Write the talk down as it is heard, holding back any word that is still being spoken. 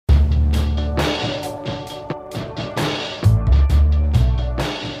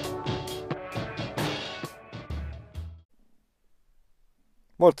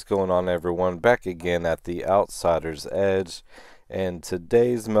What's going on, everyone? Back again at the Outsider's Edge, and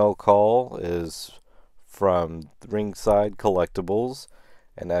today's mail call is from Ringside Collectibles,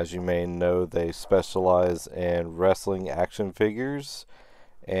 and as you may know, they specialize in wrestling action figures,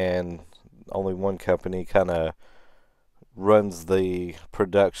 and only one company kind of runs the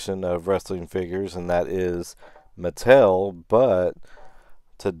production of wrestling figures, and that is Mattel. But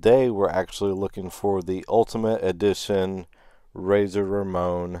today we're actually looking for the Ultimate Edition Razor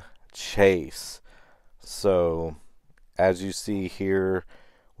Ramon Chase. So as you see here,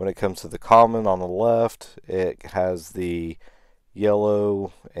 when it comes to the common on the left, it has the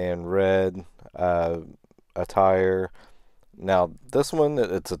yellow and red attire. Now this one,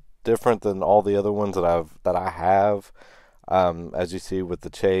 it's different than all the other ones that I have. As you see with the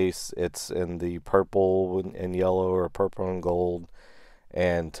Chase, it's in the purple and yellow, or purple and gold,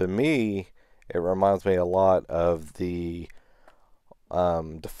 and to me it reminds me a lot of the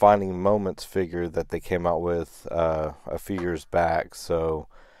Defining Moments figure that they came out with a few years back. So,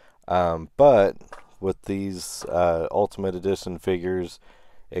 but with these Ultimate Edition figures,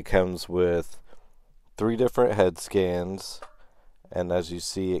 it comes with 3 different head scans, and as you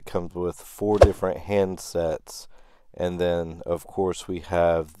see, it comes with 4 different hand sets, and then of course we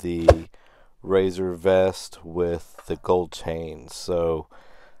have the Razor vest with the gold chains. So,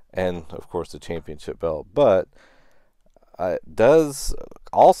 and of course the championship belt, but it does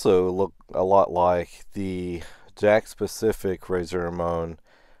also look a lot like the Jakks Pacific Razor Ramon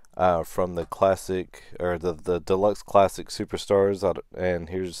from the classic, or the deluxe classic Superstars. And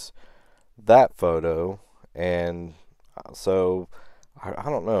here's that photo. And so I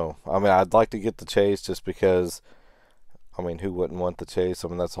don't know. I mean, I'd like to get the Chase just because, I mean, who wouldn't want the Chase? I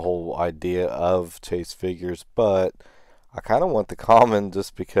mean, that's the whole idea of Chase figures. But I kind of want the common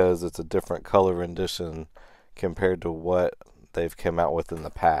just because it's a different color rendition compared to what they've come out with in the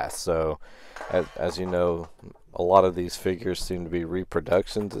past. So as you know, a lot of these figures seem to be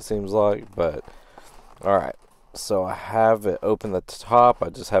reproductions, it seems like. But alright, so I have it open at the top. I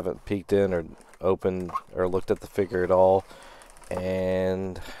just haven't peeked in or opened or looked at the figure at all.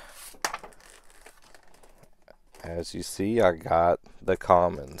 And as you see, I got the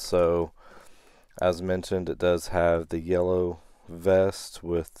common. So as mentioned, it does have the yellow vest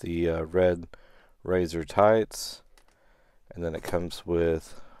with the red Razor tights, and then it comes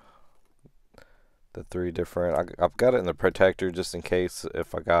with the 3 different. I've got it in the protector just in case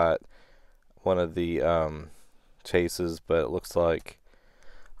if I got one of the Chases, but it looks like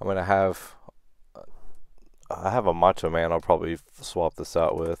I'm gonna have I have a Macho Man I'll probably swap this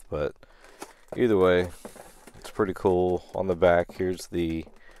out with, but either way, it's pretty cool. On the back, here's the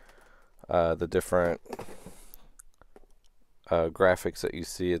different graphics that you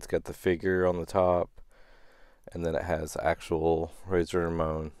see. It's got the figure on the top, and then it has actual Razor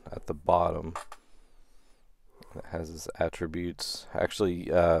Ramon at the bottom. It has his attributes. Actually,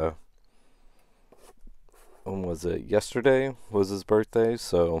 when was it? Yesterday was his birthday,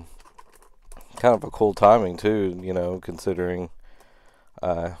 so kind of a cool timing too, you know, considering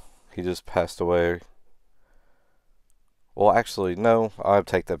he just passed away. Well, actually, no, I'll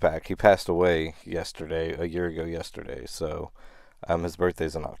take that back. He passed away yesterday, a year ago yesterday. So, his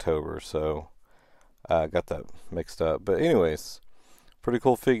birthday's in October, so I got that mixed up. But anyways, pretty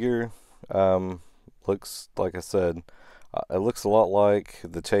cool figure. Looks, like I said, it looks a lot like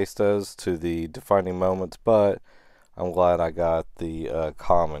the Chase does to the Defining Moments, but I'm glad I got the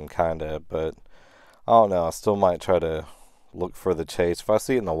common, kinda. But I don't know, I still might try to look for the Chase. If I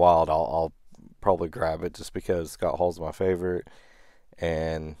see it in the wild, I'll probably grab it just because Scott Hall's my favorite,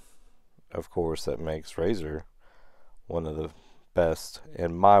 and of course that makes Razor one of the best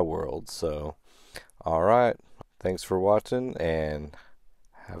in my world. So alright, thanks for watching and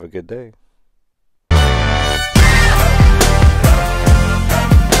have a good day.